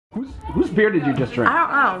Whose beer did you just drink?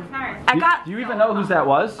 I don't know. Do you even know whose that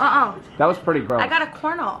was? That was pretty gross. I got a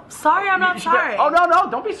cornal. Sorry, I'm not sorry. Oh, no,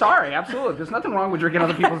 don't be sorry. Absolutely. There's nothing wrong with drinking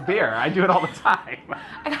other people's beer. I do it all the time.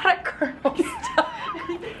 I got a Colonel stuff.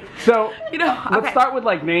 So, let's start with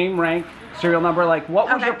like name, rank, serial number. Like, what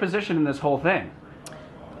was your position in this whole thing?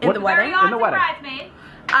 In the wedding? In the wedding. Bridesmaid.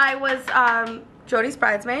 I was Jodie's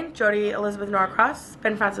bridesmaid, Jodie Elizabeth Norcross.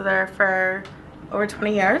 Been friends with her for over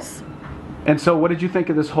 20 years. And so what did you think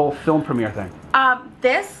of this whole film premiere thing?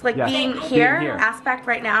 This, like being here, aspect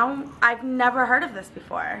right now, I've never heard of this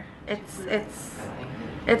before. It's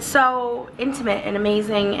so intimate and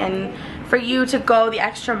amazing, and for you to go the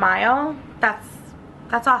extra mile, that's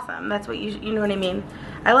awesome. That's what you know what I mean?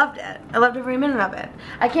 I loved it. I loved every minute of it.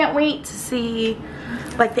 I can't wait to see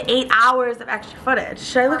like the 8 hours of extra footage.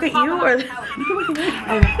 Should I look at you or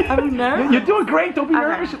I'm nervous? You're doing great. Don't be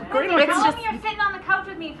nervous. Great. You're sitting on the couch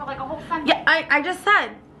with me for like a whole Sunday. Yeah, I just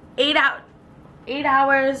said 8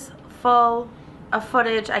 hours full of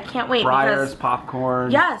footage. I can't wait. Fryers,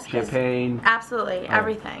 popcorn, yes, champagne. Absolutely,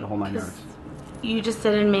 everything. The whole 9 yards. You just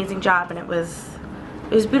did an amazing job, and it was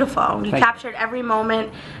beautiful. You captured every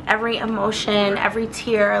moment, every emotion, every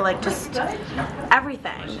tear, like just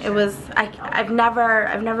everything. It was I've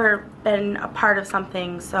never been a part of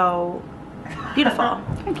something so beautiful.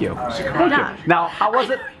 Thank you. Thank you. Now, how was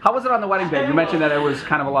it on the wedding day? You mentioned that it was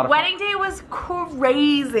kind of a lot of fun. Wedding day was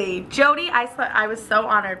crazy. Jodie, I was so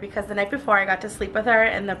honored because the night before I got to sleep with her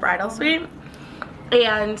in the bridal suite,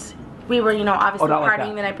 and we were, obviously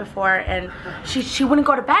partying the night before, and she wouldn't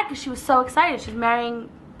go to bed because she was so excited. She's marrying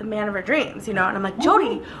the man of her dreams, and I'm like,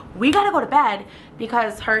 Jodie, we gotta go to bed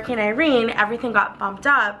because Hurricane Irene, everything got bumped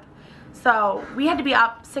up. So we had to be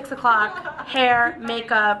up 6 o'clock, hair,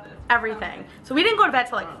 makeup, everything. So we didn't go to bed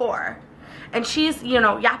till like 4. And she's,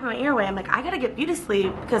 yapping my ear away. I'm like, I gotta get beauty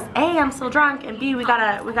sleep because A, I'm still drunk, and B, we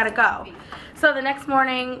gotta go. So the next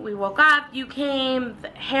morning, we woke up, you came, the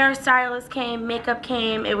hairstylist came, makeup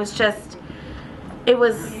came. It was just, it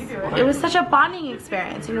was such a bonding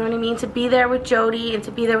experience, you know what I mean? To be there with Jodie and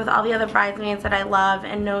to be there with all the other bridesmaids that I love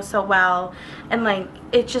and know so well. And like,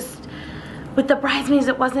 it just, with the bridesmaids,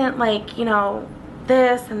 it wasn't like,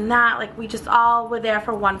 this and that. Like, we just all were there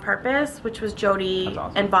for one purpose, which was Jodie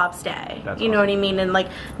and Bob's day. You know what I mean? And like,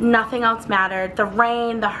 nothing else mattered. The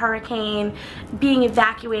rain, the hurricane, being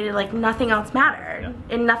evacuated, like nothing else mattered.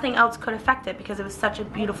 And nothing else could affect it because it was such a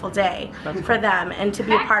beautiful day for them. And to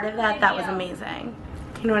be a part of that, that was amazing.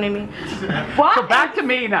 You know what I mean? What? So back to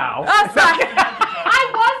me now. Oh, sorry.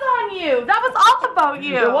 I was on you. That was all about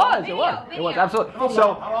you. It was, absolutely.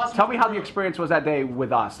 So, tell me how the experience was that day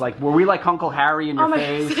with us. Like, were we like Uncle Harry in your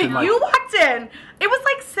face? And like, you walked in. It was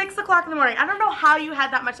like 6 o'clock in the morning. I don't know how you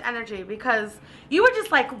had that much energy because you were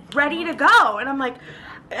just like ready to go. And I'm like,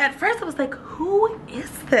 at first I was like, who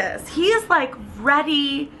is this? He is like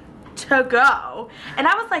ready to go, and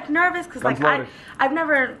I was like nervous because like I've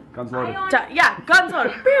never guns loaded. Guns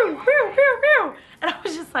loaded. Pew, pew, pew, pew. And I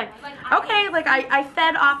was just like, okay, like I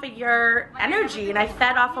fed off of your energy and I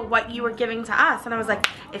fed off of what you were giving to us, and I was like,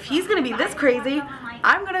 if he's gonna be this crazy,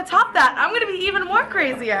 I'm gonna top that. I'm gonna be even more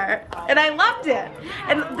crazier, and I loved it.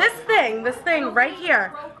 And this thing right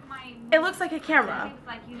here, it looks like a camera.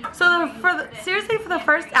 So seriously, for the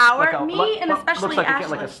first hour, and especially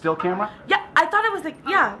Ashley. Like a still camera? Yeah, I thought it was like,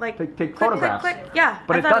 like take click, photographs. click, click. Yeah.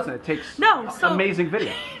 But it doesn't. It takes amazing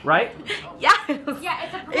video, right? Yeah,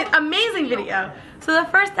 it's amazing video. So the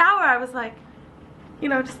first hour, I was like,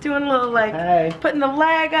 just doing a little like, putting the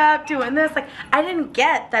leg up, doing this. Like, I didn't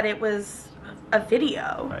get that it was a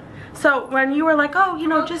video. Right. So when you were like, oh,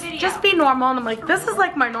 just be normal, and I'm like, this is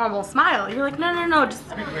like my normal smile. You're like, no, just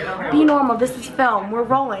be normal. This is film. We're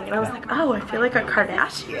rolling. And I was like, oh, I feel like a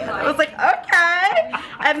Kardashian. I was like, okay.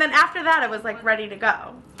 And then after that, I was like ready to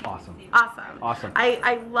go. Awesome.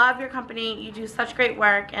 I love your company. You do such great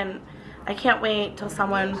work, and I can't wait till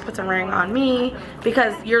someone puts a ring on me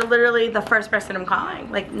because you're literally the first person I'm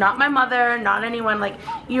calling. Like, not my mother, not anyone. Like,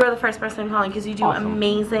 you are the first person I'm calling because you do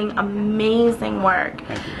amazing, amazing work.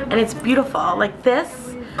 And it's beautiful. Like,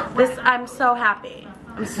 this, I'm so happy.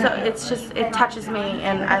 It touches me,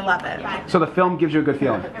 and I love it. So the film gives you a good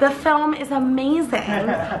feeling? The film is amazing.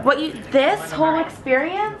 This whole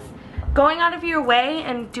experience, going out of your way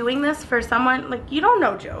and doing this for someone, like, you don't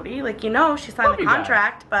know Jodie, like, she signed the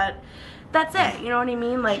contract, but that's it, you know what I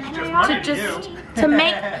mean? Like, to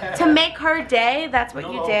make her day, that's what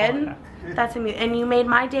you did. That's amazing. And you made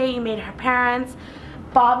my day, you made her parents,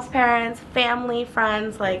 Bob's parents, family,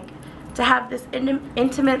 friends, like, to have this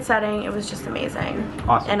intimate setting, it was just amazing.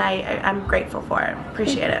 Awesome. And I'm grateful for it.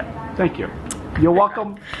 Appreciate it. Thank you. You're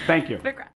welcome. Thank you.